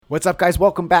What's up, guys?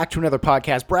 Welcome back to another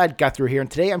podcast. Brad Guthrie here, and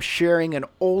today I'm sharing an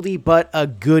oldie but a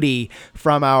goodie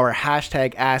from our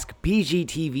hashtag Ask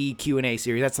BGTV Q&A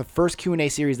series. That's the first Q&A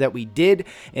series that we did,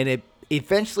 and it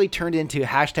eventually turned into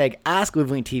hashtag Ask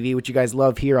Liveling TV, which you guys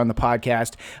love here on the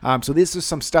podcast. So this is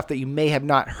some stuff that you may have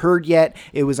not heard yet.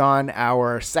 It was on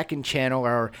our second channel,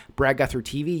 our Brad Guthrie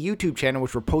TV YouTube channel,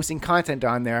 which we're posting content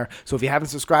on there. So if you haven't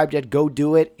subscribed yet, go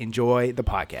do it. Enjoy the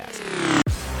podcast.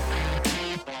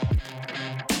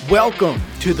 Welcome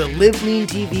to the Live Lean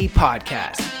TV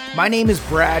podcast. My name is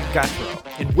Brad Guthrie,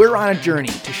 and we're on a journey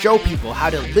to show people how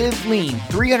to live lean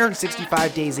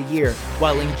 365 days a year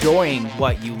while enjoying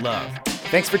what you love.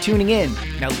 Thanks for tuning in.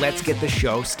 Now let's get the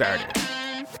show started.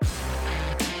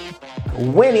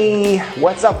 Winnie,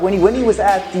 what's up, Winnie? Winnie was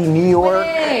at the New York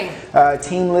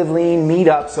Team Live Lean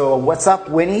meetup. So what's up,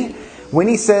 Winnie?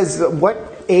 Winnie says,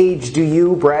 what age do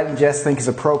you, Brad, and Jess think is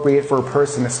appropriate for a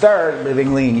person to start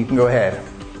living lean? You can go ahead.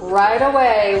 Right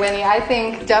away, Winnie. I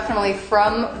think definitely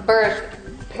from birth,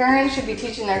 parents should be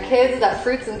teaching their kids that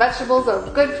fruits and vegetables are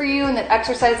good for you and that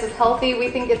exercise is healthy. We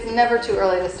think it's never too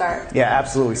early to start. Yeah,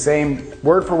 absolutely. Same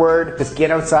word for word. Just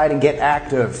get outside and get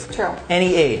active. True.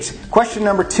 Any age. Question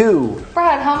number 2.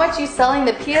 Brad, how much are you selling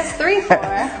the PS3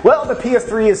 for? Well, the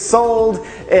PS3 is sold,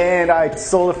 and I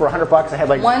sold it for $100. I had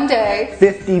like one day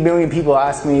 50 million people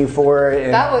ask me for it.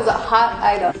 That was a hot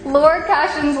item. Lord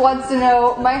Cashins wants to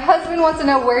know, my husband wants to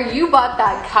know where you bought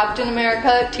that Captain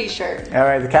America t-shirt. All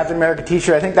right, the Captain America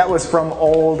t-shirt. I think that was from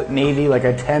Old Navy, like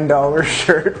a $10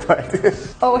 shirt. But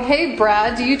oh, hey,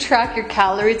 Brad, do you track your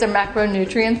calories or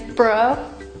macronutrients, bro?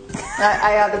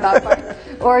 I added that part.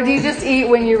 Or do you just eat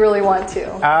when you really want to?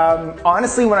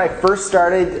 Honestly, when I first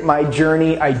started my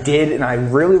journey, I did, and I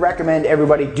really recommend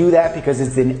everybody do that because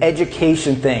it's an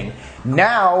education thing.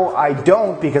 Now, I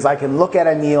don't, because I can look at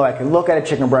a meal, I can look at a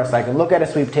chicken breast, I can look at a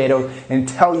sweet potato and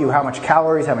tell you how much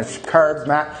calories, how much carbs,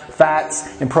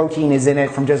 fats, and protein is in it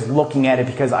from just looking at it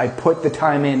because I put the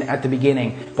time in at the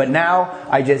beginning. But now,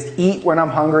 I just eat when I'm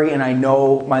hungry and I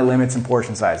know my limits and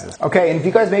portion sizes. Okay, and if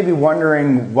you guys may be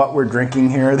wondering what we're drinking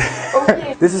here, okay.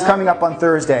 This is coming up on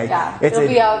Thursday. Yeah, it'll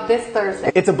be out this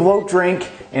Thursday. It's a bloat drink,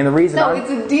 and the reason it's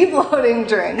a de-bloating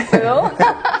drink, Phil.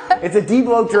 It's a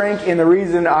de-bloat drink, and the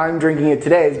reason I'm drinking it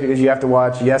today is because you have to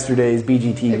watch yesterday's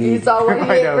BGTV. If you saw what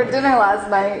you ate for dinner last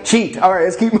night. Cheat. All right,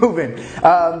 let's keep moving.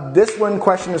 This one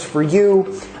question is for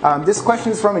you. This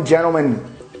question is from a gentleman,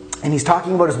 and he's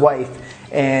talking about his wife.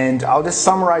 And I'll just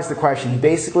summarize the question. He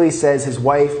basically says his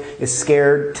wife is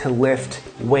scared to lift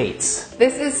weights.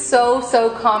 This is so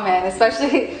common,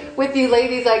 especially with you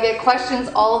ladies. I get questions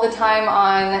all the time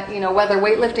on, whether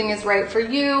weightlifting is right for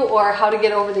you or how to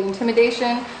get over the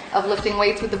intimidation of lifting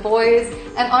weights with the boys.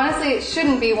 And honestly, it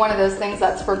shouldn't be one of those things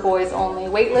that's for boys only.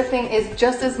 Weightlifting is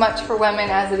just as much for women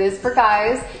as it is for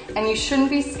guys, and you shouldn't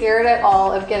be scared at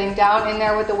all of getting down in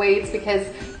there with the weights because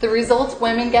the results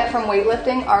women get from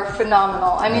weightlifting are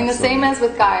phenomenal. I mean, Absolutely. The same as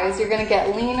with guys. You're going to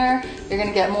get leaner, you're going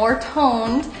to get more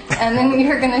toned, and then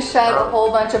you're going to shed a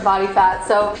whole bunch of body fat.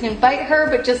 So you can invite her,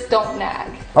 but just don't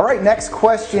nag. All right, next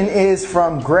question is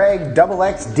from Greg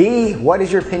XXD. What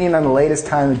is your opinion on the latest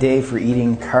time of day for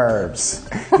eating carbs?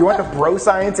 Do you want the bro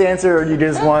science answer, or do you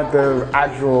just want the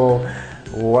actual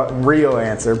real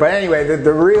answer? But anyway,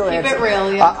 the real answer. Keep it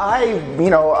real, yeah.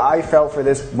 I fell for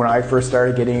this when I first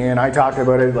started getting in. I talked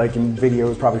about it like in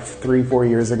videos probably 3-4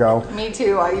 years ago. Me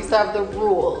too. I used to have the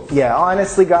rules. Yeah,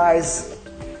 honestly, guys,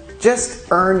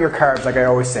 just earn your carbs, like I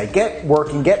always say. Get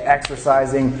working, get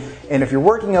exercising, and if you're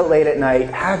working out late at night,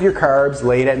 have your carbs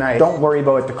late at night. Don't worry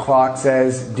about what the clock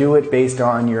says. Do it based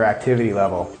on your activity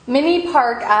level. Minnie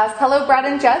Park asked, hello, Brad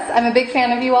and Jess. I'm a big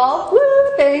fan of you all.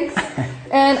 Woo, thanks.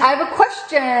 And I have a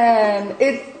question.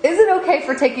 Is it okay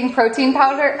for taking protein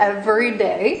powder every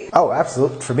day? Oh,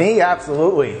 absolutely. For me,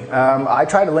 absolutely. I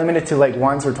try to limit it to like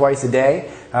once or twice a day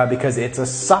because it's a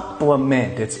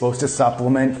supplement. It's supposed to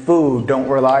supplement food. Don't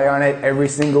rely on it every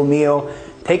single meal.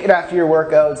 Take it after your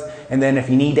workouts, and then if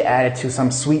you need to add it to some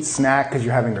sweet snack because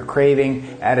you're having a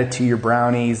craving, add it to your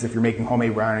brownies if you're making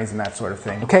homemade brownies and that sort of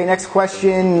thing. Okay, next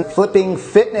question. Flipping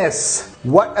Fitness.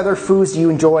 What other foods do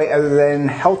you enjoy other than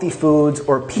healthy foods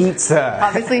or pizza?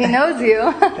 Obviously, he knows you.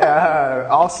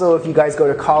 Also, if you guys go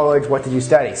to college, what did you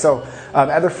study? So,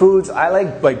 other foods, I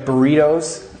like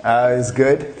burritos is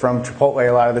good from Chipotle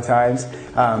a lot of the times.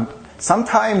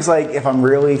 Sometimes, like, if I'm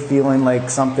really feeling like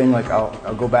something, like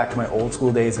I'll go back to my old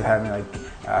school days of having like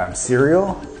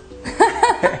cereal.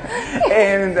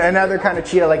 And another kind of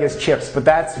cheat I like is chips, but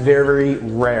that's very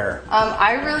rare.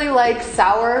 I really like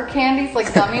sour candies,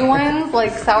 like gummy ones,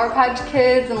 like Sour Patch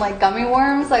Kids and like gummy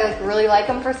worms. I really like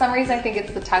them for some reason. I think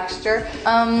it's the texture.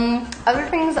 Other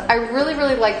things, I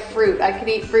really like fruit. I could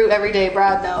eat fruit every day.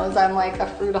 Brad knows I'm like a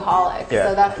fruitaholic,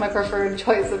 so that's my preferred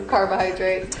choice of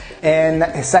carbohydrate. And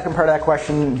the second part of that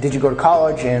question, did you go to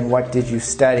college and what did you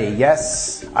study?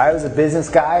 Yes, I was a business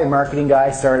guy, a marketing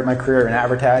guy, started my career in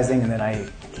advertising, and then I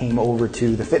came over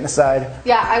to the fitness side.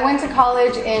 Yeah, I went to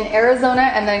college in Arizona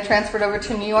and then I transferred over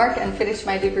to New York and finished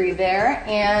my degree there.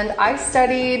 And I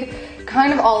studied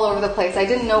kind of all over the place. I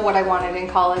didn't know what I wanted in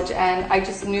college, and I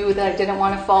just knew that I didn't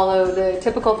want to follow the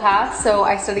typical path. So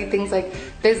I studied things like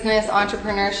business,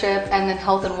 entrepreneurship, and then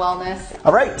health and wellness.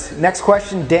 All right, next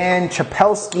question, Dan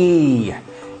Chapelski.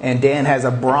 And Dan has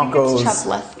a Broncos.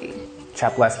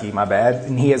 Chapelski, my bad.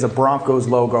 And he has a Broncos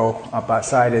logo up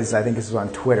outside his, I think this is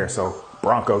on Twitter, so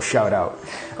Broncos shout out.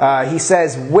 He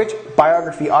says, which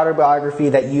autobiography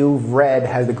that you've read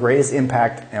has the greatest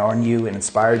impact on you and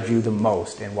inspired you the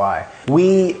most, and why?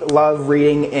 We love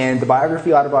reading, and the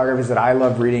autobiographies that I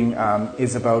love reading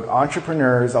is about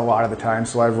entrepreneurs a lot of the time.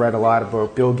 So I've read a lot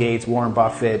about Bill Gates, Warren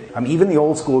Buffett, even the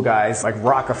old school guys like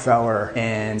Rockefeller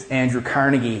and Andrew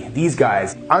Carnegie. These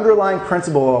guys. Underlying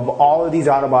principle of all of these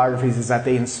autobiographies is that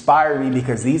they inspire me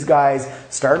because these guys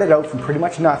started out from pretty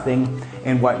much nothing,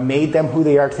 and what made them who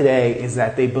they are today is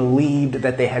that they believed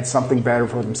that they had something better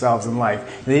for themselves in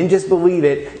life. They didn't just believe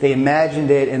it, they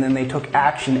imagined it, and then they took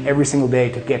action every single day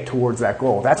to get towards that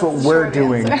goal. That's what we're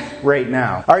doing right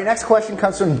now. All right, next question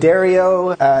comes from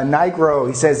Dario Nigro.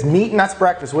 He says, meat and nuts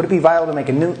breakfast. Would it be vital to make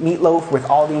a meatloaf with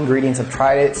all the ingredients? I've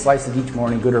tried it, slice it each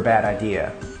morning, good or bad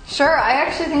idea? Sure, I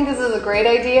actually think this is a great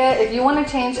idea. If you want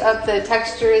to change up the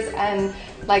textures and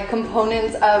like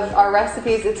components of our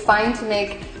recipes, it's fine to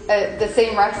make the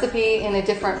same recipe in a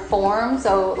different form.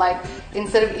 So like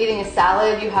instead of eating a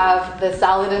salad, you have the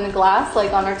salad in a glass,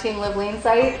 like on our Team Live Lean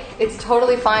site. It's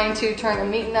totally fine to turn a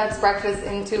meat and nuts breakfast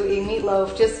into a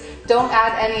meatloaf. Just don't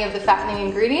add any of the fattening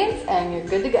ingredients and you're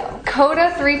good to go.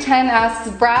 Coda310 asks,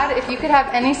 Brad, if you could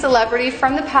have any celebrity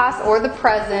from the past or the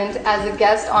present as a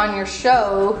guest on your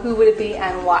show, who would it be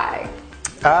and why?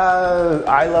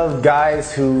 I love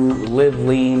guys who live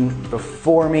lean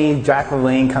before me. Jack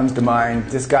LaLanne comes to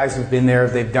mind. Just guys who've been there,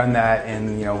 they've done that,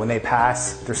 and when they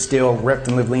pass, they're still ripped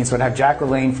and live lean. So I'd have Jack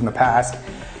LaLanne from the past.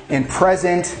 And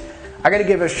present, I got to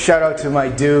give a shout out to my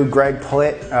dude, Greg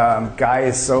Plitt. Guy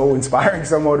is so inspiring,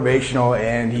 so motivational,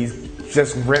 and he's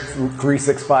just ripped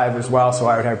 365 as well. So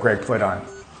I would have Greg Plitt on.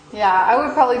 Yeah, I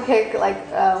would probably pick like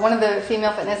one of the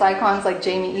female fitness icons like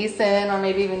Jamie Eason or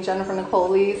maybe even Jennifer Nicole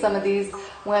Lee. Some of these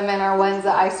women are ones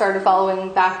that I started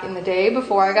following back in the day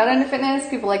before I got into fitness.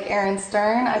 People like Erin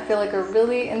Stern, I feel like are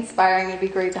really inspiring. It'd be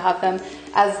great to have them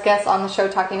as guests on the show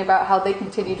talking about how they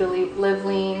continue to live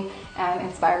lean and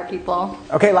inspire people.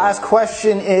 Okay, last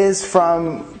question is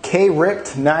from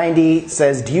KRipped90.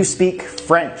 Says, do you speak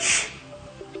French?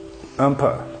 No.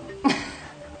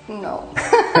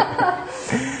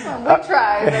 We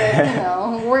try,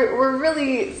 but we're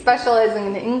really specializing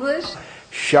in English.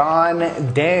 Sean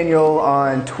Daniel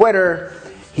on Twitter,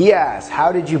 he asks,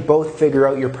 how did you both figure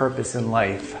out your purpose in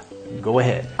life? Go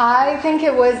ahead. I think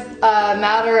it was a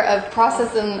matter of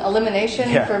process and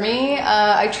elimination for me.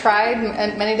 I tried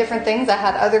many different things. I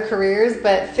had other careers,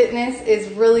 but fitness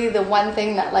is really the one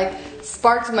thing that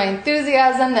sparked my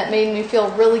enthusiasm, that made me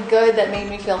feel really good, that made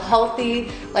me feel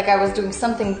healthy, like I was doing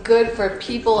something good for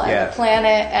people and the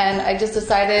planet, and I just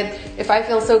decided if I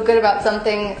feel so good about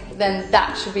something, then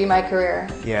that should be my career.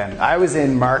 Yeah, I was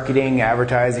in marketing,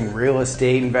 advertising, real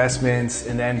estate investments,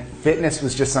 and then fitness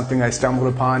was just something I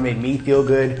stumbled upon, made me feel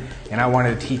good, and I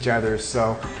wanted to teach others.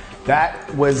 So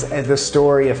that was the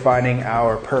story of finding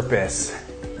our purpose.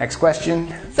 Next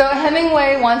question. So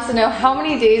Hemingway wants to know, how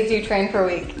many days do you train per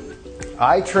week?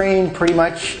 I train pretty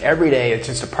much every day. It's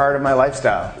just a part of my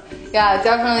lifestyle. Yeah,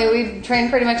 definitely. We train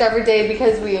pretty much every day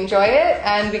because we enjoy it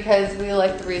and because we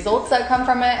like the results that come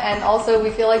from it, and also we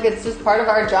feel like it's just part of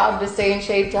our job to stay in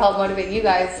shape to help motivate you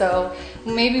guys. So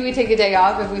maybe we take a day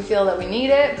off if we feel that we need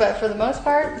it, but for the most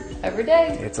part, every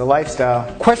day. It's a lifestyle.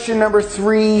 Question number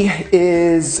 3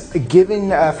 is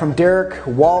from Derek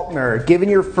Waltner. Given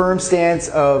your firm stance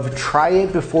of try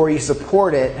it before you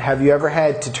support it, have you ever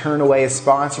had to turn away a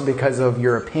sponsor because of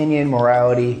your opinion,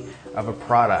 morality of a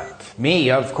product?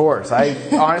 Me, of course.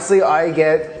 Honestly, I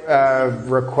get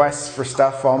requests for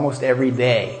stuff almost every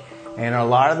day. And a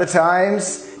lot of the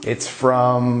times, it's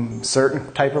from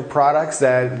certain type of products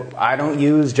that I don't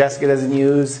use, Jessica doesn't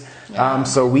use.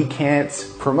 So we can't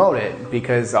promote it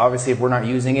because obviously if we're not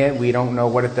using it, we don't know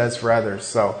what it does for others.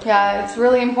 So yeah, it's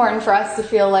really important for us to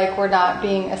feel like we're not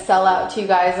being a sellout to you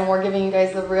guys, and we're giving you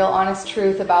guys the real honest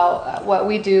truth about what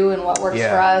we do and what works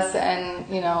for us. And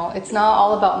you know, it's not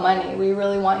all about money. We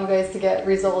really want you guys to get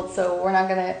results, so we're not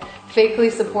going to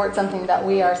fakely support something that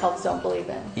we ourselves don't believe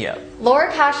in. Yeah. Laura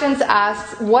Cashins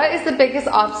asks, what is the biggest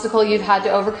obstacle you've had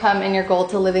to overcome in your goal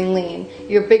to living lean?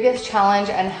 Your biggest challenge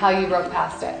and how you broke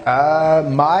past it?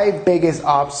 My biggest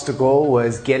obstacle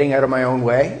was getting out of my own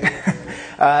way.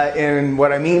 And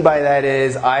what I mean by that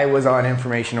is I was on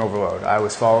information overload. I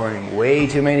was following way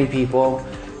too many people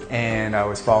and I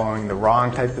was following the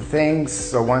wrong type of things.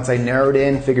 So once I narrowed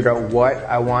in, figured out what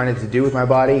I wanted to do with my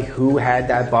body, who had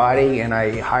that body, and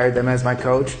I hired them as my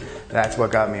coach, that's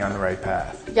what got me on the right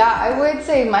path. Yeah, I would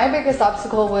say my biggest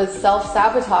obstacle was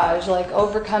self-sabotage, like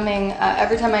overcoming,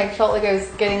 every time I felt like I was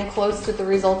getting close to the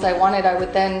results I wanted, I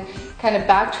would then kind of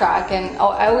backtrack. And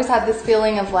I always had this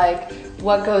feeling of like,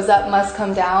 what goes up must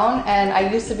come down. And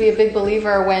I used to be a big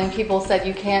believer when people said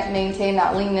you can't maintain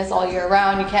that leanness all year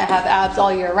round, you can't have abs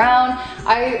all year round.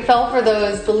 I fell for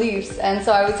those beliefs, and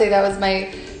so I would say that was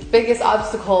my biggest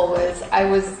obstacle. Was I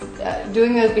was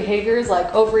doing those behaviors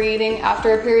like overeating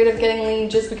after a period of getting lean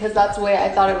just because that's the way I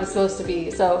thought it was supposed to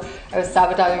be. So I was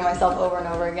sabotaging myself over and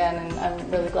over again, and I'm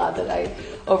really glad that I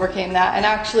overcame that. And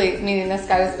actually meeting this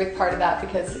guy was a big part of that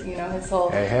because, you know, his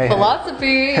whole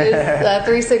philosophy is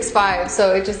 365.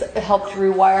 So it just helped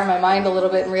rewire my mind a little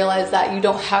bit and realize that you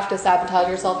don't have to sabotage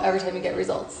yourself every time you get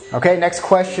results. Okay, next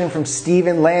question from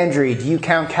Stephen Landry. Do you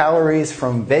count calories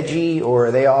from veggie or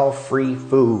are they all free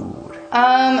food?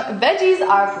 Veggies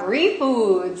are free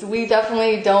foods. We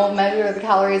definitely don't measure the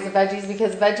calories of veggies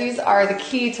because veggies are the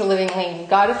key to living lean. You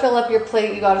gotta fill up your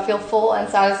plate, you gotta feel full and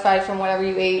satisfied from whatever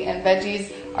you ate, and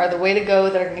veggies are the way to go.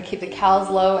 They're gonna keep the calories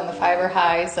low and the fiber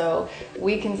high, so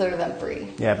we consider them free.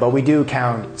 Yeah, but we do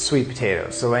count sweet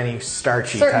potatoes, so any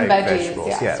starchy certain type veggies, vegetables.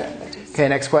 Yeah, certain veggies. Okay,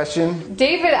 next question.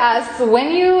 David asks,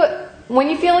 when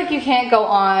you feel like you can't go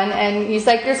on and you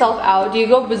psych yourself out, do you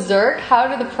go berserk? How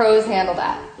do the pros handle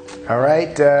that? All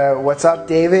right, what's up,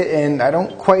 David? And I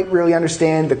don't quite really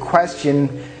understand the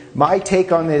question. My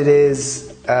take on it is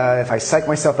if I psych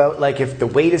myself out, like if the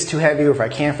weight is too heavy or if I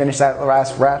can't finish that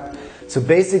last rep. So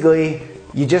basically,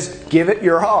 you just give it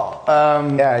your all.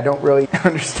 Yeah, I don't really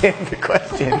understand the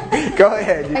question. Go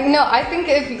ahead. No, I think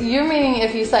if you're meaning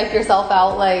if you psych yourself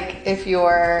out, like if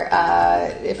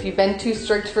you've been too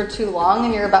strict for too long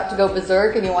and you're about to go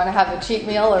berserk and you want to have a cheat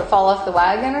meal or fall off the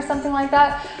wagon or something like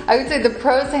that, I would say the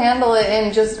pros handle it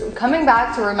in just coming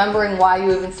back to remembering why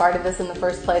you even started this in the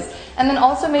first place, and then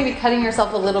also maybe cutting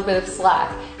yourself a little bit of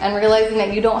slack and realizing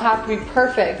that you don't have to be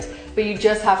perfect, but you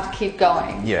just have to keep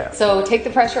going. Yeah. So take the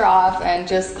pressure off and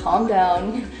just calm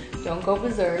down. Don't go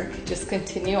berserk. Just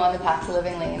continue on the path to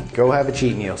living lean. Go have a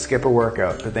cheat meal, skip a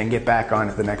workout, but then get back on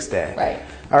it the next day. Right.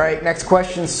 All right, next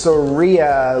question,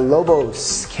 Soria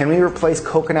Lobos. Can we replace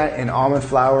coconut and almond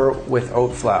flour with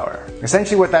oat flour?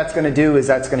 Essentially what that's going to do is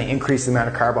that's going to increase the amount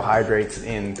of carbohydrates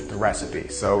in the recipe.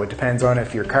 So it depends on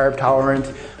if you're carb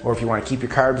tolerant or if you want to keep your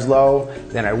carbs low,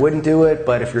 then I wouldn't do it.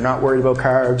 But if you're not worried about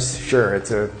carbs, sure,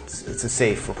 it's a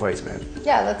safe replacement.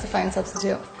 Yeah, that's a fine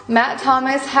substitute. Matt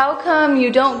Thomas, how come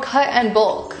you don't cut and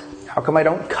bulk? How come I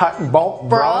don't cut and bulk,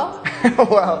 bro? Bro?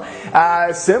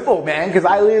 Well, simple, man, because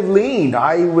I live lean.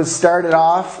 I was started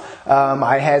off,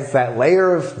 I had that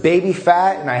layer of baby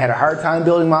fat and I had a hard time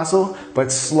building muscle, but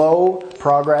slow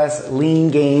progress,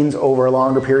 lean gains over a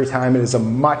longer period of time, it is a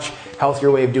much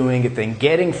healthier way of doing it than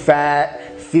getting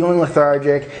fat, feeling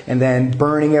lethargic, and then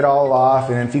burning it all off,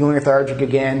 and then feeling lethargic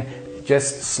again.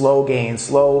 Just slow gains,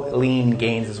 slow, lean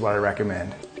gains is what I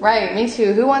recommend. Right, me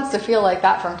too. Who wants to feel like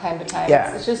that from time to time?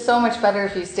 Yeah. It's just so much better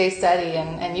if you stay steady,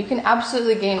 and you can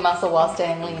absolutely gain muscle while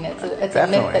staying lean. It's a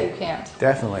myth that you can't.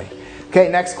 Definitely. Okay,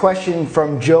 next question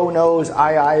from Joe Knows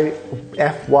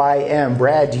IIFYM.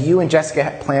 Brad, do you and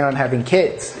Jessica plan on having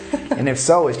kids? And if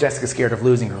so, is Jessica scared of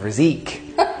losing her physique?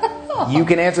 You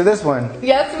can answer this one.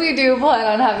 Yes, we do plan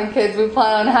on having kids. We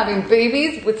plan on having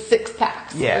babies with six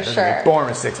packs. Yeah, for sure. Born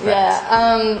with six packs.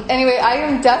 Yeah. Anyway, I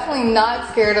am definitely not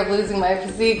scared of losing my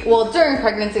physique. Well, during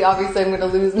pregnancy, obviously, I'm going to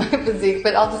lose my physique,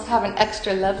 but I'll just have an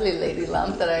extra lovely lady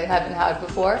lump that I haven't had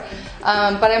before.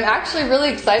 But I'm actually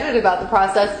really excited about the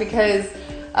process because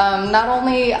not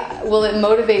only will it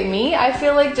motivate me, I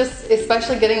feel like just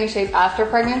especially getting in shape after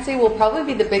pregnancy will probably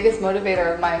be the biggest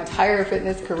motivator of my entire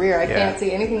fitness career. I can't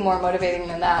see anything more motivating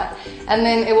than that. And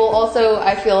then it will also,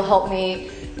 I feel, help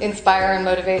me inspire and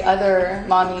motivate other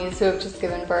mommies who have just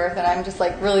given birth. And I'm just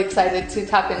like really excited to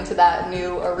tap into that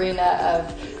new arena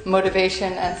of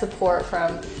motivation and support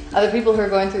from other people who are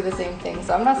going through the same thing.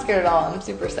 So I'm not scared at all. I'm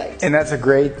super psyched. And that's a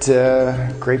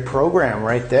great program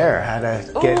right there. How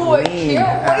to get lean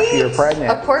after you're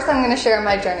pregnant. Of course, I'm going to share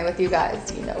my journey with you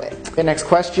guys. You know it. Okay, next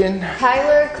question.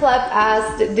 Tyler Klepp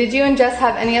asked, did you and Jess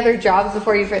have any other jobs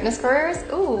before your fitness careers?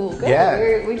 Ooh, good.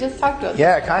 Yeah. We just talked about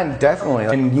Yeah, kind of, definitely.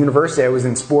 In university, I was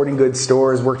in sporting goods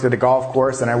stores, worked at a golf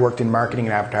course, and I worked in marketing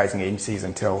and advertising agencies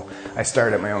until I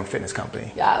started my own fitness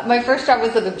company. Yeah, my first job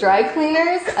was at a dry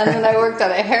cleaners, and then I worked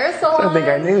at a hair salon. I don't think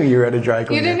I knew you were at a dry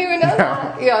cleaner. You didn't even know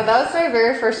that? Yeah, that was my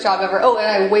very first job ever. Oh, and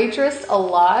I waitressed a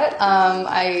lot.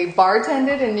 I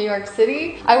bartended in New York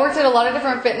City. I worked at a lot of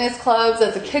different fitness clubs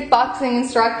as a kickboxing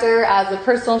instructor, as a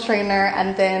personal trainer,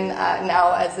 and then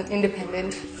now as an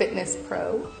independent fitness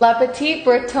pro. La Petite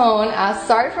Bretonne asked,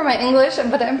 sorry for my English,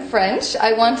 but I'm French.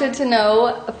 I wanted to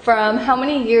know, from how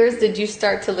many years did you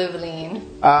start to live lean?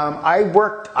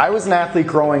 I was an athlete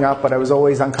growing up, but I was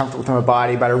always uncomfortable with my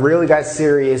body, but I really got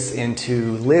serious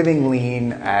into living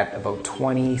lean at about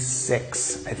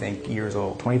 26, I think, years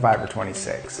old, 25 or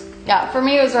 26. Yeah, for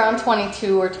me it was around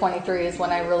 22 or 23 is when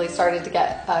I really started to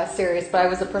get serious, but I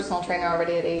was a personal trainer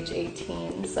already at age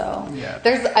 18, so yeah.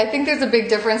 I think there's a big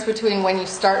difference between when you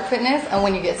start fitness and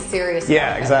when you get serious.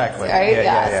 Yeah, exactly. Right?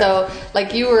 Yeah. So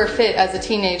like you were fit as a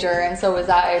teenager and so was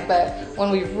I, but when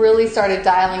we really started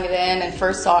dialing it in and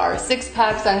first saw our six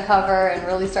packs uncover and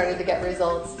really started to get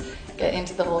results, get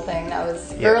into the whole thing, that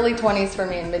was early 20s for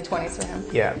me and mid 20s for him.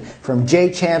 Yeah. From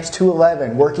J Champs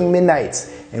 211, working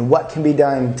midnights, and what can be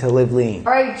done to live lean?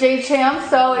 All right, J Champ,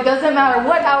 so it doesn't matter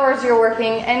what hours you're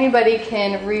working, anybody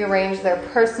can rearrange their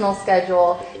personal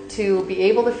schedule to be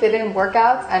able to fit in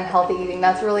workouts and healthy eating.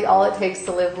 That's really all it takes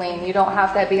to live lean. You don't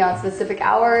have to be on specific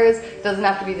hours. It doesn't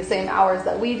have to be the same hours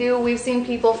that we do. We've seen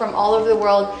people from all over the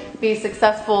world be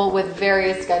successful with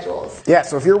various schedules. Yeah,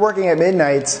 so if you're working at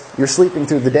midnights, you're sleeping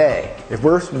through the day. If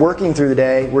we're working through the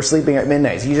day, we're sleeping at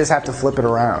midnights. You just have to flip it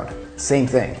around. Same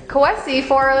thing. Kwesi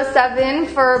 407,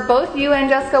 for both you and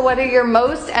Jessica, what are your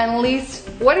most and least,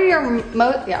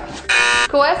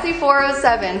 Kwesi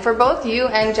 407, for both you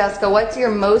and Jessica, what's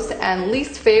your most and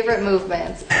least favorite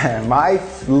movements? My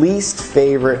least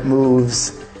favorite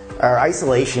moves are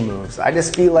isolation moves. I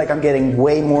just feel like I'm getting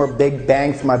way more big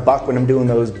bang for my buck when I'm doing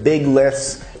those big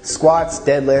lifts, squats,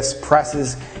 deadlifts,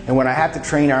 presses, and when I have to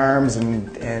train arms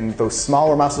and those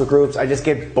smaller muscle groups, I just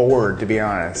get bored, to be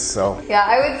honest. So yeah,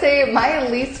 I would say my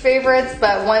least favorites,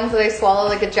 but ones that I swallow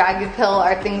like a jagged pill,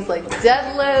 are things like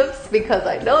deadlifts, because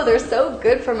I know they're so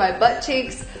good for my butt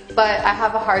cheeks, but I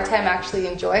have a hard time actually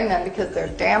enjoying them because they're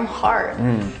damn hard.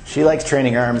 She likes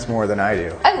training arms more than I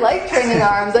do. I like training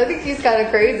arms. I think he's kind of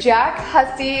crazy. Jack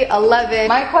Hussey 11.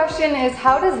 My question is,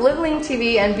 how does Live Lean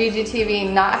TV and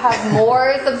BGTV not have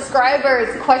more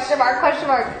subscribers? Question mark, question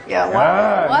mark. Yeah,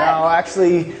 what? No,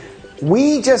 actually,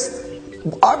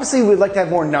 obviously we'd like to have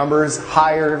more numbers,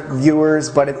 higher viewers,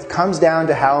 but it comes down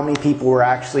to how many people we're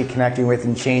actually connecting with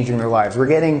and changing their lives. We're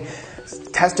getting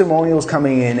testimonials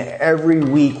coming in every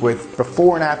week with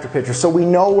before and after pictures, so we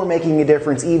know we're making a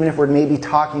difference, even if we're maybe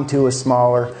talking to a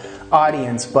smaller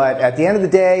audience. But at the end of the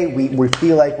day, we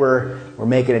feel like we're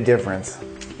making a difference.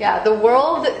 Yeah,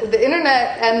 the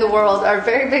internet and the world are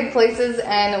very big places,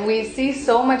 and we see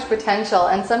so much potential,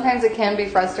 and sometimes it can be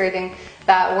frustrating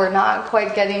that we're not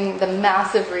quite getting the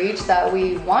massive reach that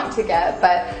we want to get,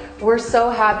 but we're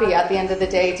so happy at the end of the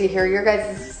day to hear your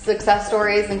guys' success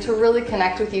stories and to really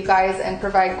connect with you guys and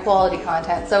provide quality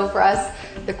content. So for us,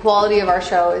 the quality of our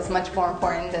show is much more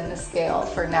important than the scale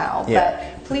for now.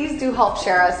 Yeah. But please do help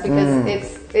share us, because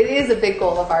it is a big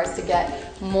goal of ours to get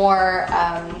more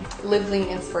Live Lean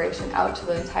inspiration out to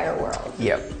the entire world.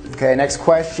 Yep. Okay, next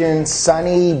question.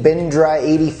 Sunny Bindra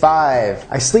 85.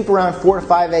 I sleep around 4 to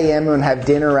 5 a.m. and have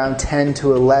dinner around 10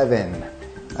 to 11.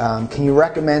 Can you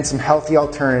recommend some healthy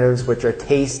alternatives which are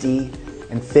tasty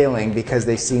and filling, because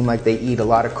they seem like they eat a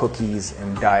lot of cookies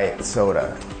and diet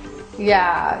soda?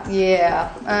 Yeah.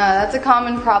 That's a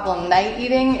common problem. Night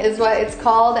eating is what it's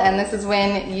called, and this is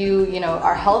when you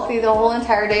are healthy the whole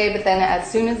entire day, but then as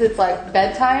soon as it's like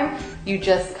bedtime, you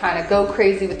just kind of go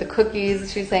crazy with the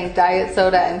cookies. She's saying diet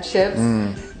soda and chips.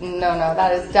 No,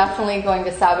 that is definitely going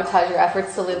to sabotage your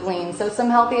efforts to live lean. So some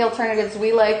healthy alternatives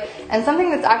we like, and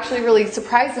something that's actually really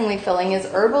surprisingly filling, is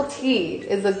herbal tea.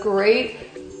 Is a great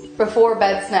before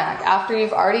bed snack. After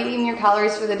you've already eaten your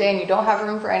calories for the day and you don't have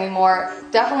room for any more,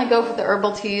 definitely go for the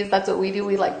herbal teas. That's what we do.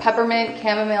 We like peppermint,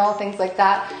 chamomile, things like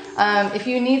that. If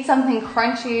you need something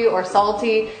crunchy or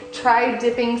salty, try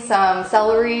dipping some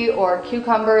celery or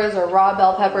cucumbers or raw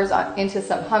bell peppers into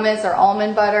some hummus or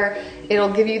almond butter.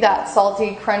 It'll give you that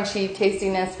salty, crunchy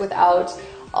tastiness without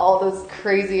all those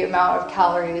crazy amount of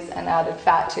calories and added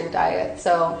fat to your diet.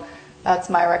 So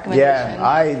that's my recommendation.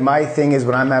 Yeah, my thing is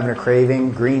when I'm having a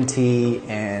craving, green tea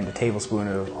and a tablespoon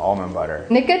of almond butter.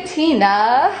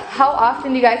 Nicotina, how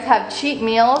often do you guys have cheat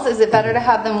meals? Is it better to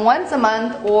have them once a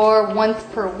month or once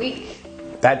per week?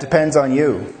 That depends on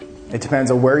you. It depends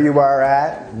on where you are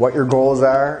at, what your goals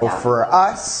are. Yeah. For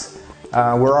us,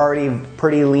 we're already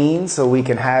pretty lean, so we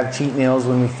can have cheat meals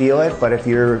when we feel it. But if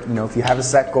if you have a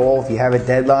set goal, if you have a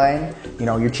deadline,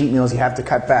 your cheat meals you have to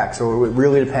cut back. So it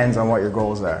really depends on what your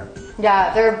goals are.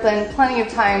 Yeah, there have been plenty of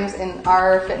times in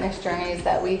our fitness journeys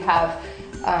that we have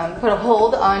put a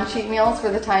hold on cheat meals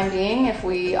for the time being if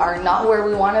we are not where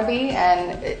we want to be,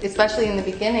 and especially in the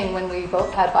beginning when we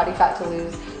both had body fat to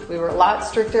lose, we were a lot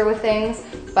stricter with things.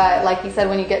 But like you said,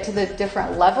 when you get to the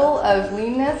different level of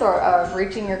leanness or of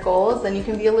reaching your goals, then you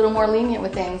can be a little more lenient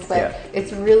with things, but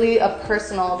It's really a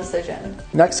personal decision.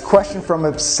 Next question from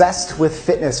Obsessed with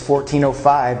Fitness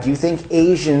 1405. Do you think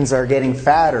Asians are getting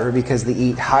fatter because they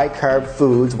eat high carb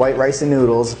foods, white rice and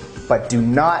noodles, but do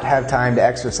not have time to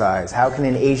exercise? How can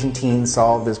an Asian teen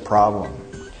solve this problem?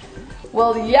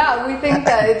 Well, yeah, we think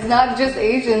that it's not just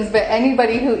Asians, but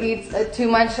anybody who eats too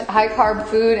much high carb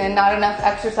food and not enough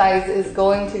exercise is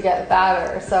going to get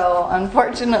fatter. So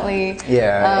unfortunately,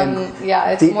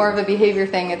 it's more of a behavior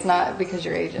thing. It's not because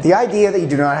you're Asian. The idea that you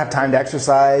do not have time to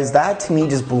exercise, that to me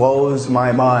just blows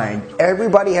my mind.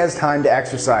 Everybody has time to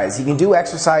exercise. You can do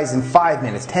exercise in 5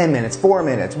 minutes, 10 minutes, 4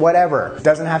 minutes, whatever. It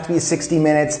doesn't have to be 60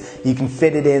 minutes. You can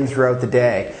fit it in throughout the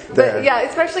day. But yeah,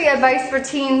 especially advice for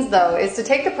teens though, is to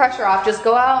take the pressure off. Just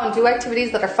go out and do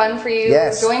activities that are fun for you.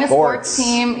 Yes, join a sports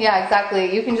team. Yeah,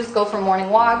 exactly. You can just go for morning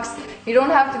walks. You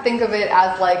don't have to think of it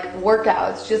as like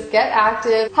workouts. Just get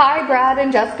active. Hi, Brad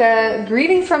and Jessica.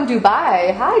 Greetings from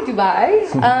Dubai. Hi,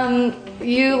 Dubai.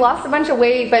 You lost a bunch of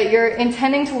weight, but you're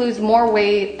intending to lose more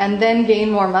weight and then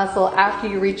gain more muscle after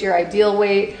you reach your ideal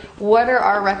weight. What are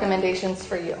our recommendations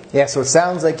for you? Yeah, so it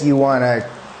sounds like you want to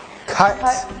cut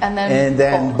and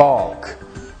then bulk.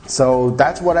 So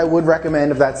that's what I would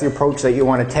recommend if that's the approach that you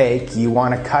want to take. You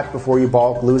want to cut before you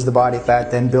bulk, lose the body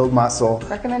fat, then build muscle.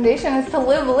 Recommendation is to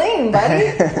live lean,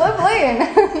 buddy. Live lean.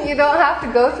 You don't have to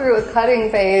go through a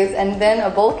cutting phase and then a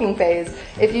bulking phase.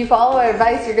 If you follow our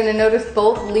advice, you're going to notice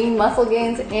both lean muscle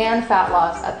gains and fat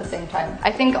loss at the same time.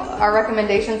 I think our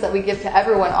recommendations that we give to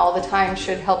everyone all the time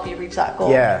should help you reach that goal.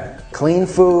 Yeah. Clean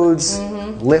foods,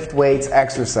 lift weights,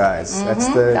 exercise. That's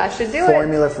the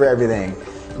formula for everything.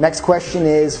 Next question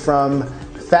is from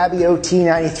Fabio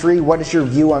T93. What is your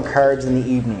view on carbs in the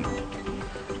evening?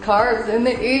 Carbs in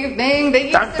the evening.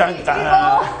 They used to be evil.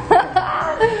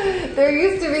 There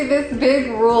used to be this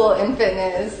big rule in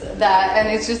fitness and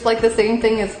it's just like the same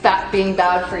thing as fat being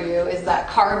bad for you, is that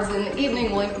carbs in the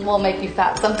evening will make you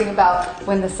fat. Something about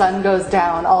when the sun goes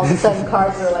down, all of a sudden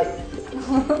carbs are like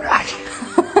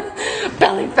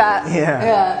belly fat.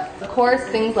 Yeah. Of course,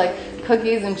 things like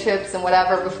cookies and chips and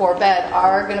whatever before bed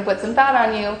are going to put some fat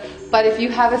on you, but if you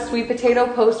have a sweet potato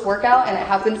post-workout and it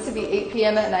happens to be 8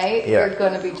 p.m. at night, you're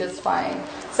going to be just fine.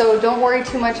 So don't worry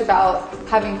too much about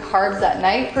having carbs at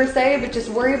night per se, but just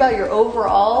worry about your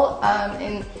overall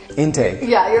intake.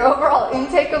 Yeah, your overall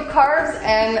intake of carbs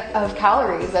and of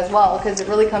calories as well, because it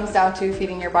really comes down to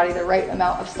feeding your body the right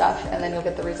amount of stuff, and then you'll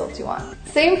get the results you want.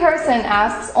 Same person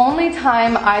asks, only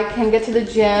time I can get to the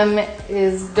gym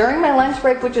is during my lunch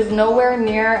break, which is nowhere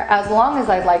near as long as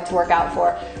I'd like to work out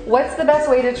for. What's the best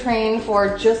way to train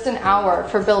for just an hour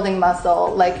for building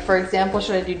muscle? Like, for example,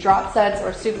 should I do drop sets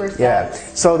or supersets? Yeah.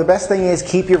 So the best thing is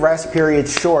keep your rest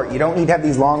periods short. You don't need to have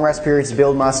these long rest periods to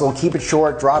build muscle. Keep it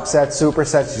short, drop sets,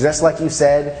 supersets, just like you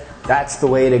said. That's the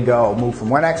way to go. Move from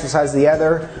one exercise to the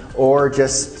other, or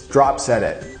just drop set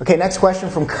it. Okay, next question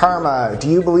from Karma. Do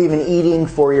you believe in eating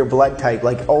for your blood type,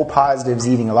 like O positives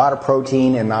eating a lot of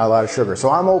protein and not a lot of sugar? So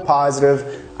I'm O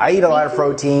positive. I eat a lot of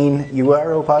protein. You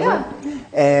are O positive? Yeah.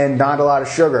 And not a lot of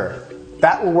sugar.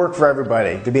 That will work for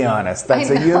everybody, to be honest. That's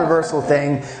a universal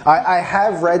thing. I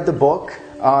have read the book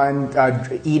on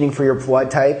eating for your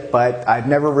blood type, but I've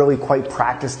never really quite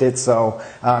practiced it, so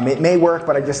it may work,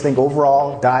 but I just think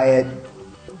overall diet,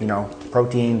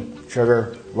 protein,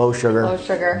 sugar, low sugar, low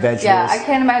sugar. vegetables. Yeah, I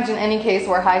can't imagine any case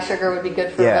where high sugar would be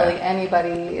good for Yeah. really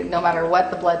anybody, no matter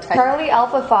what the blood type. Charlie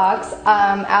Alpha Fox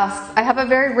asks, I have a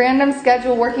very random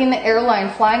schedule working the airline,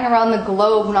 flying around the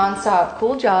globe nonstop.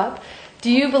 Cool job.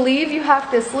 Do you believe you have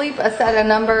to sleep a set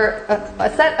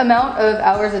amount of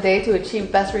hours a day to achieve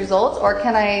best results, or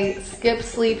can I skip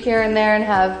sleep here and there and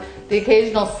have the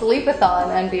occasional sleepathon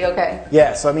and be okay?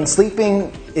 Yeah, so I mean,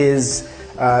 sleeping is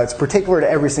it's particular to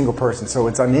every single person, so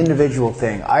it's an individual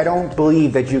thing. I don't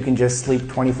believe that you can just sleep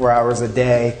 24 hours a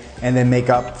day and then make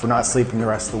up for not sleeping the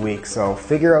rest of the week. So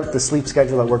figure out the sleep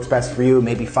schedule that works best for you,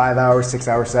 maybe 5 hours, 6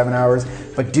 hours, 7 hours,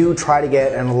 but do try to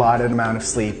get an allotted amount of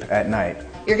sleep at night.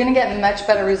 You're going to get much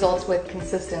better results with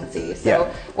consistency. So Yeah.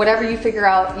 whatever you figure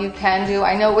out you can do.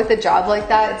 I know with a job like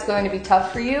that, it's going to be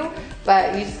tough for you,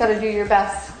 but you just got to do your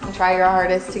best and try your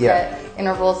hardest to get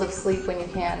intervals of sleep when you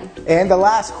can. And the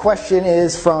last question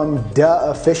is from Da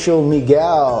Official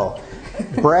Miguel.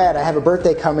 Brad, I have a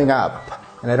birthday coming up,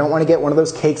 and I don't want to get one of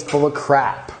those cakes full of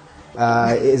crap.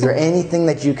 Is there anything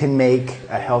that you can make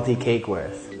a healthy cake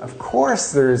with? Of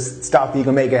course there's stuff you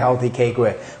can make a healthy cake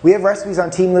with. We have recipes on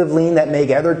Team Live Lean that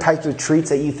make other types of treats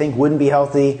that you think wouldn't be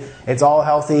healthy. It's all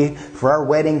healthy. For our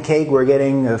wedding cake, we're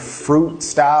getting a fruit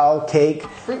style cake.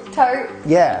 Fruit tart.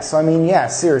 Yeah, so I mean, yeah,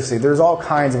 seriously, there's all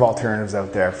kinds of alternatives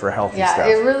out there for healthy stuff.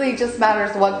 Yeah, it really just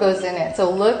matters what goes in it.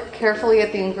 So look carefully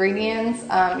at the ingredients.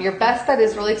 Your best bet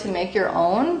is really to make your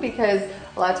own, because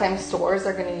a lot of times stores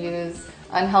are going to use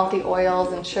unhealthy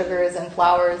oils and sugars and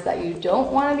flours that you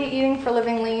don't want to be eating for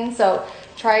living lean. So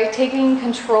try taking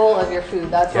control of your food.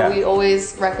 That's what we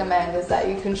always recommend, is that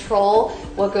you control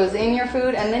what goes in your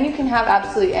food, and then you can have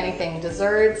absolutely anything,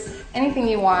 desserts, anything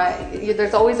you want.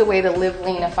 There's always a way to live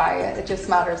leanify it. It just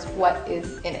matters what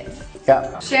is in it.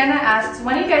 Yeah. Shanna asks,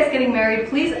 when are you guys getting married?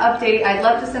 Please update. I'd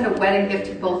love to send a wedding gift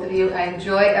to both of you. I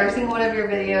enjoy every single one of your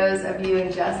videos of you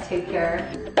and Jess. Take care.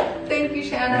 Thank you,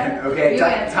 Shanna. Okay,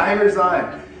 timer's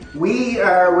on. When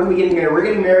are we getting married? We're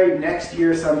getting married next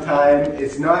year sometime.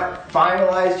 It's not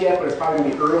finalized yet, but it's probably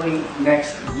going to be early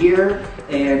next year.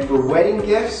 And for wedding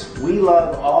gifts, we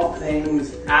love all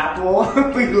things Apple.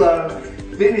 We love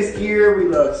fitness gear. We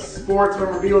love sports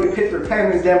memorabilia, Pittsburgh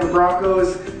Penguins, Denver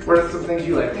Broncos. What are some things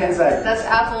you like? 10 seconds. That's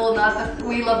Apple,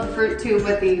 we love the fruit too,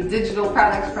 but the digital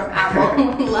products from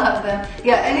Apple, we love them.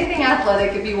 Yeah, anything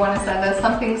athletic, if you want to send us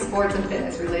something sports and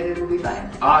fitness related, will be fine.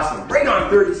 Awesome. Right on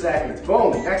 30 seconds.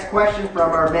 Boom. Next question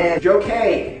from our man, Joe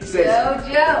K. Says,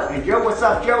 Joe. Hey Joe, what's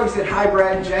up, Joe? He said, hi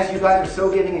Brad and Jess, you guys are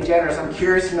so giving and generous. I'm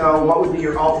curious to know what would be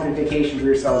your ultimate vacation for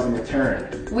yourselves in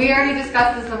return. We already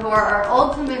discussed this before. Our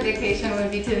ultimate vacation would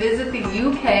be to visit the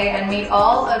UK and meet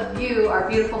all of you, our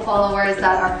beautiful followers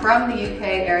that are from the UK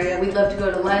area. We'd love to go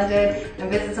to London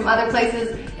and visit some other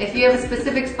places. If you have a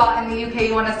specific spot in the UK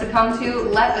you want us to come to,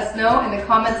 let us know in the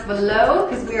comments below,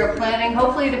 because we are planning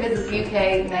hopefully to visit the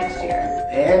UK next year.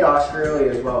 And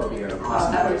Australia as well would be an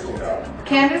awesome place to go.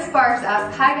 Candace Sparks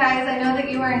asks, hi guys, I know that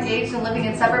you are engaged and living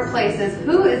in separate places.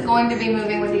 Who is going to be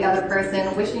moving with the other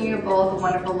person? Wishing you both a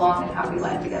wonderful, long, and happy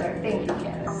life together. Thank you,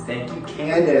 Candace. Thank you,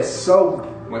 Candace. So,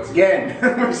 once again,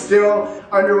 we're still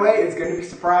underway. It's going to be a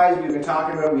surprise. We've been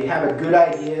talking about it. We have a good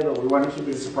idea, but we want to keep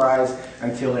it a surprise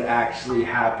until it actually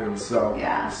happens. So,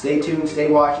 stay tuned, stay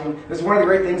watching. This is one of the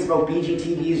great things about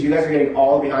BGTV is you guys are getting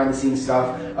all the behind-the-scenes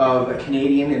stuff of a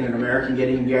Canadian and an American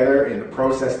getting together, and the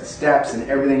process, the steps, and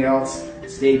everything else.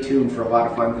 Stay tuned for a lot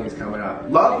of fun things coming up.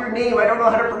 Love your name. I don't know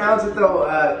how to pronounce it though.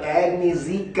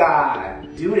 Agnieszka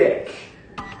Dudek.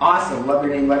 Awesome. Love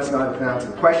your name. Let us know how to pronounce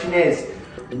it. The question is,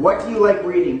 what do you like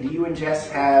reading? Do you and Jess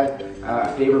have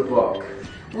a favorite book?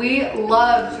 We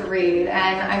love to read,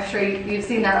 and I'm sure you've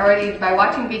seen that already by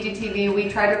watching BGTV. We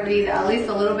try to read at least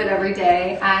a little bit every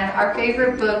day, and our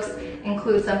favorite books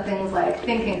include some things like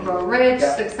Think and Grow Rich,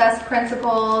 Success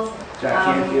Principles, Jack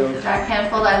Canfield. Jack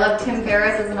Canfield. I love Tim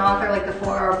Ferriss as an author, like The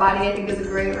 4-Hour Body, I think is a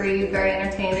great read, very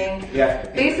entertaining. Yeah.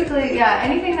 Basically,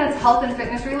 anything that's health and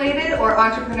fitness related or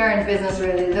entrepreneur and business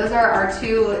related. Those are our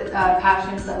two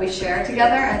passions that we share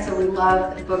together, and so we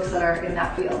love books that are in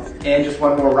that field. And just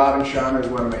one more, Robin Sharma is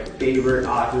one of my favorite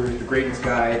authors, The Greatness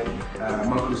Guide,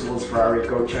 Monk Who Sold His Ferrari.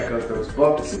 Go check out those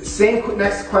books.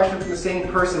 Next question from the same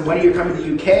person. When are you coming to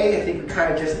the UK? I think we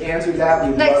kind of just answered that.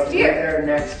 We'd love to get there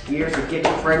next year. So get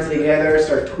your friends together,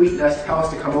 start tweeting us, tell us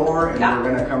to come over, and we're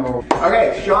going to come over.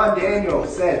 Okay, Sean Daniel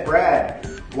says, Brad,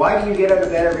 why do you get out of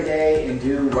bed every day and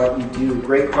do what you do?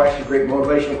 Great question, great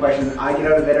motivational question. I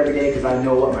get out of bed every day because I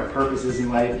know what my purpose is in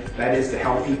life. That is to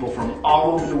help people from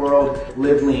all over the world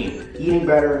live lean, eating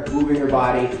better, moving their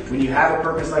body. When you have a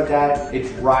purpose like that, it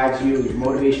drives you, your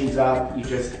motivation's up, you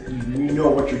know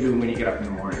what you're doing when you get up in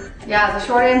the morning. Yeah, the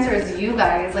short answer is you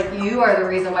guys. Like, you are the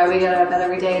reason why we get out of bed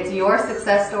every day. It's your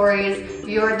success stories,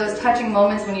 those touching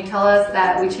moments when you tell us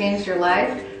that we changed your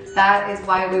life. That is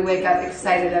why we wake up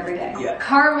excited every day. Yeah.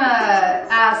 Karma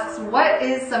asks, what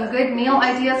is some good meal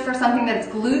ideas for something that's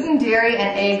gluten, dairy,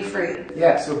 and egg free?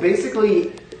 Yeah, so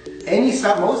basically,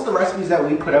 most of the recipes that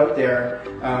we put out there,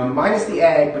 minus the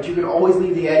egg, but you can always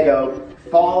leave the egg out,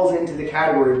 falls into the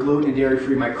category of gluten and dairy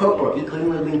free. My cookbook, Eat Clean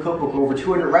Live Lean cookbook, over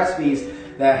 200 recipes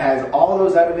that has all of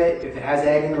those out of it. If it has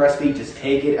egg in the recipe, just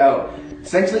take it out.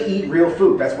 Essentially eat real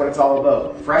food, that's what it's all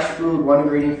about. Fresh food, one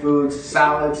ingredient foods,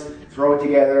 salads, throw it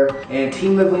together. And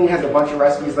Team Live Lean has a bunch of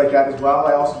recipes like that as well.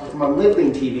 I also put them on Live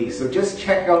Lean TV, so just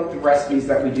check out the recipes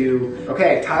that we do.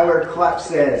 Okay, Tyler Klepp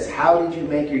says, how did you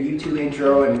make your YouTube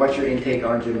intro and what's your intake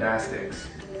on gymnastics?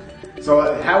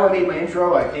 So how I made my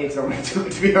intro, I paid someone to do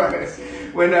it, to be honest.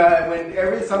 When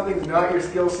something's not your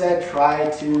skill set, try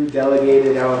to delegate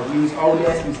it out. Use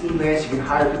Otis, use eList. You can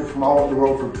hire people from all over the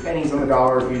world for pennies on the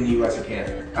dollar if you're in the US or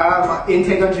Canada.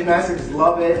 Intake on gymnastics,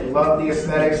 love it. Love the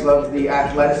aesthetics, love the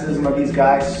athleticism of these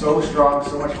guys. So strong,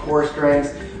 so much core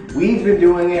strength. We've been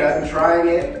doing it, I've been trying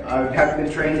it, I haven't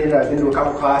been trained in it, I've been to a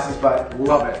couple classes, but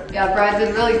love it. Yeah, Brad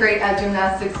did really great at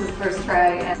gymnastics his first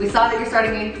try. And we saw that you're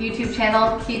starting a YouTube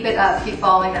channel, keep it up, keep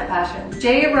following that passion.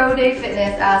 Jay Rode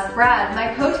Fitness asks, Brad,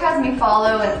 my coach has me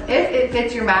follow an If It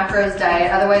Fits Your Macros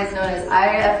diet, otherwise known as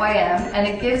IFIM, and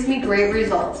it gives me great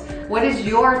results. What is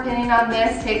your opinion on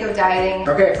this take of dieting?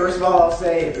 Okay, first of all, I'll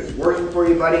say if it's working for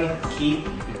you, buddy, keep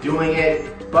doing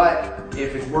it, but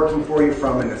if it's working for you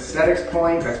from an aesthetics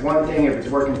point, that's one thing. If it's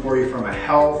working for you from a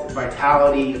health,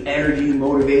 vitality, energy,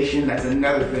 motivation, that's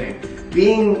another thing.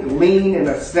 Being lean and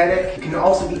aesthetic can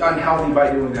also be unhealthy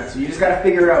by doing that. So you just gotta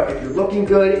figure it out. If you're looking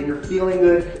good and you're feeling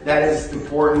good, that is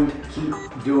important.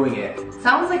 Keep doing it.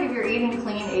 Sounds like if you're eating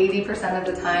clean 80%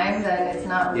 of the time, then it's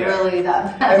not really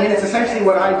that bad. I mean, it's essentially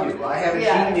what I do. I have a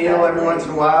cheat meal every once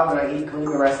in a while and I eat clean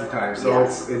the rest of the time. So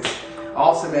it's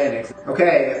all semantics.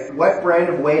 Okay, what brand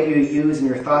of whey do you use and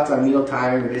your thoughts on meal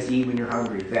timing or just eat when you're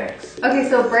hungry? Thanks. Okay,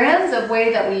 so brands of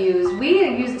whey that we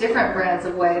use different brands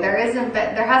of whey. There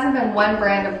hasn't been one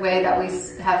brand of whey that we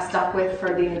have stuck with for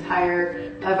the entire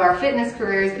of our fitness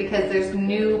careers because there's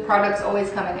new products always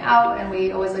coming out and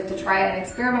we always like to try and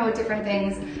experiment with different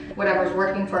things, whatever's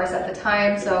working for us at the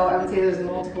time. So I would say there's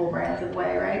multiple brands of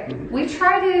whey, right? Mm-hmm. We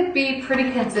try to be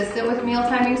pretty consistent with meal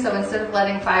timing, so instead of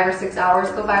letting 5 or 6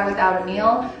 hours go by without a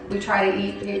meal, we try to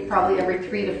eat probably every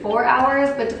 3 to 4 hours,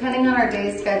 but depending on our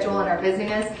day's schedule and our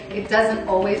busyness, it doesn't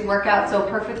always work out so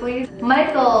perfectly.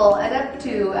 Michael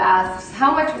Adeptu asks,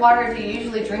 how much water do you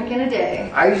usually drink in a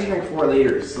day? I usually drink 4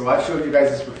 liters, so I've showed you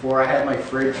guys this before. I have my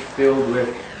fridge filled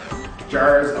with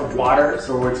jars of water,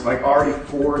 so it's like already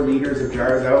 4 liters of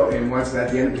jars out, and once at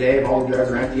the end of the day, if all the jars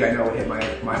are empty, I know I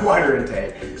hit my water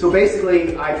intake. So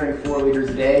basically, I drink 4 liters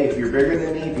a day. If you're bigger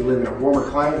than me, if you live in a warmer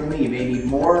climate than me, you may need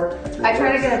more. I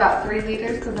try to get about 3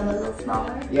 liters because I'm a little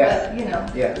smaller. Yeah. But, you know.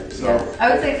 Yeah. So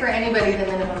I would say for anybody, the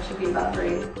minimum should be about 3.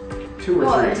 2 or 3.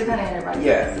 Well, depending on your body.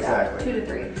 Yeah, exactly. 2 to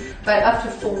 3. But up to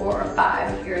 4 or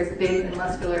 5 if you're as big and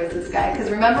muscular as this guy.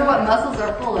 Because remember what muscles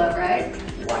are full of, right?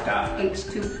 Water.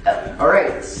 H2O.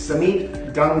 Alright, Samit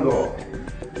Dungal.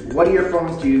 What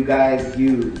earphones do you guys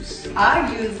use?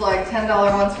 I use like $10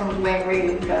 ones from Dwayne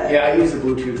Reed, but... Yeah, I use the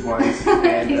Bluetooth ones.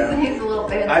 And, he's a little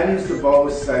fancy. I've used the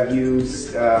Bose, I've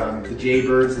used the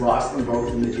Jaybirds, lost them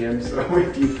both in the gym, so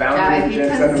if you found them in the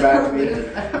gym, send them back to me.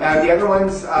 The other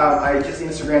ones, I just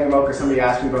Instagrammed them out because somebody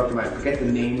asked me about them. I forget the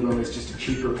name of them, it's just a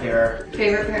cheaper pair.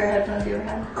 Favorite pair of headphones you ever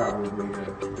had? Probably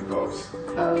the Bose.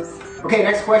 Bose. Okay,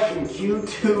 next question,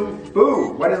 Q2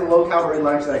 Food. What is a low-calorie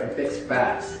lunch that I can fix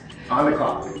fast? On the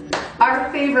clock. Our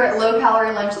favorite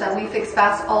low-calorie lunch that we fix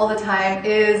fast all the time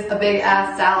is a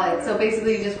big-ass salad. So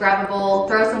basically you just grab a bowl,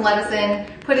 throw some lettuce in,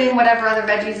 put in whatever other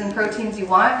veggies and proteins you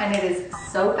want, and it is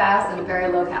so fast and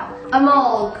very low-cal.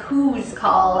 Amal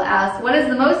Kuzkal asks, what is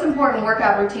the most important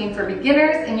workout routine for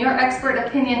beginners in your expert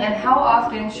opinion, and how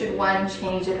often should one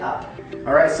change it up?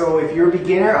 Alright, so if you're a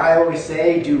beginner, I always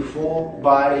say do full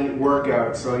body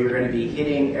workouts. So you're going to be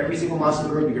hitting every single muscle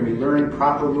group, you're going to be learning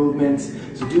proper movements.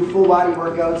 So do full body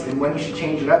workouts, and when you should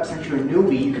change it up, since you're a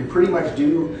newbie, you can pretty much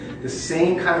do the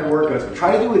same kind of workouts. But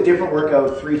try to do a different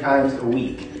workout 3 times a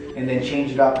week, and then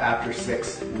change it up after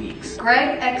 6 weeks.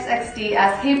 Greg XXD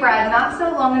asks, hey Brad, not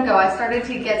so long ago I started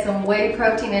to get some whey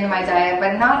protein into my diet,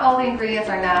 but not all the ingredients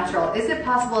are natural. Is it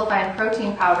possible to find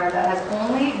protein powder that has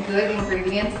only good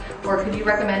ingredients, or could you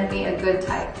recommend me a good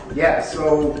type? Yeah,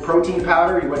 so protein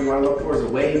powder, what you want to look for is a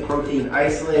whey protein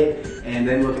isolate, and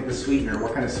then look at the sweetener.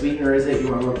 What kind of sweetener is it? You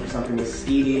want to look for something with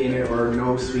stevia in it or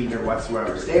no sweetener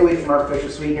whatsoever. Stay away from artificial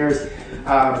sweeteners.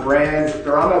 Brands,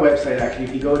 they're on my website actually.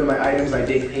 If you go to my items, I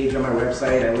did page page on my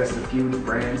website. I list a few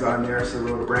brands on there, so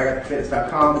go to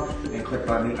bragatthefitness.com and click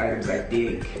on the items I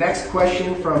dig. Next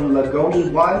question from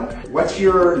Lagoni1. What's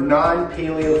your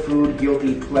non-paleo food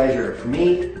guilty pleasure? For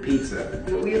me, pizza.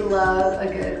 We love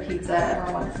a good pizza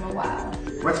every once in a while.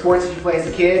 What sports did you play as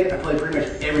a kid? I played pretty much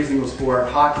every single sport.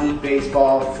 Hockey,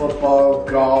 baseball, football,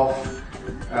 golf.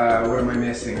 What am I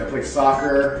missing? I played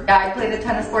soccer. Yeah, I played a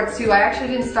ton of sports too. I actually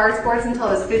didn't start sports until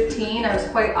I was 15. I was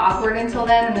quite awkward until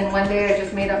then, and then one day I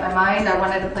just made up my mind. I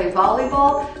wanted to play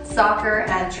volleyball, soccer,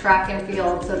 and track and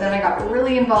field. So then I got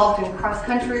really involved in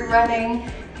cross-country running,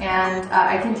 and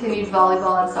I continued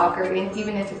volleyball and soccer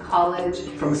even into college.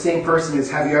 From the same person as,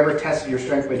 have you ever tested your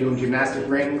strength by doing gymnastic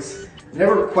rings?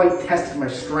 Never quite tested my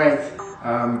strength,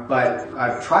 but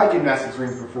I've tried gymnastics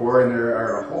rings before, and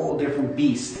they're a whole different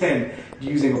beast than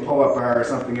using a pull-up bar or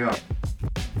something else.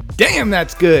 Damn,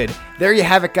 that's good. There you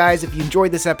have it, guys. If you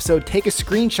enjoyed this episode, take a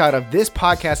screenshot of this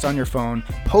podcast on your phone,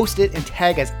 post it, and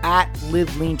tag us at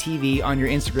LiveLeanTV on your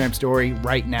Instagram story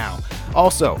right now.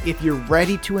 Also, if you're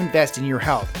ready to invest in your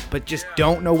health, but just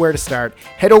don't know where to start,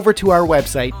 head over to our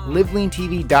website,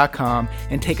 LiveLeanTV.com,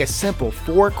 and take a simple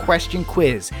 4-question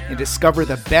quiz and discover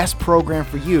the best program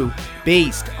for you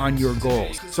based on your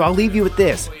goals. So I'll leave you with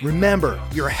this. Remember,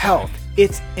 your health,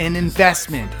 it's an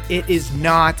investment. It is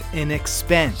not an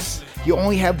expense. You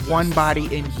only have one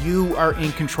body and you are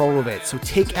in control of it. So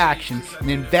take action and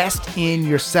invest in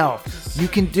yourself. You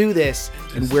can do this,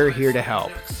 and we're here to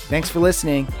help. Thanks for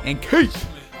listening, and keep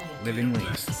living lean.